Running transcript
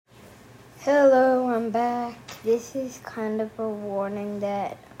Hello, I'm back. This is kind of a warning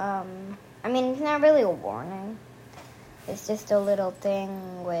that, it's not really a warning. It's just a little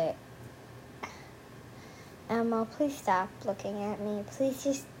thing where, Emma, please stop looking at me. Please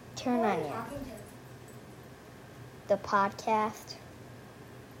just turn on the podcast.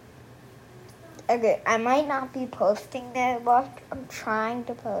 Okay, I might not be posting that much. I'm trying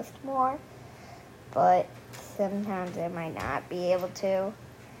to post more, but sometimes I might not be able to.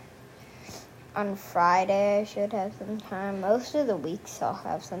 On Friday, I should have some time. Most of the weeks, I'll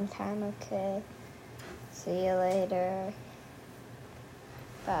have some time, okay? See you later.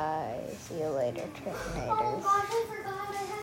 Bye. See you later, Terminators.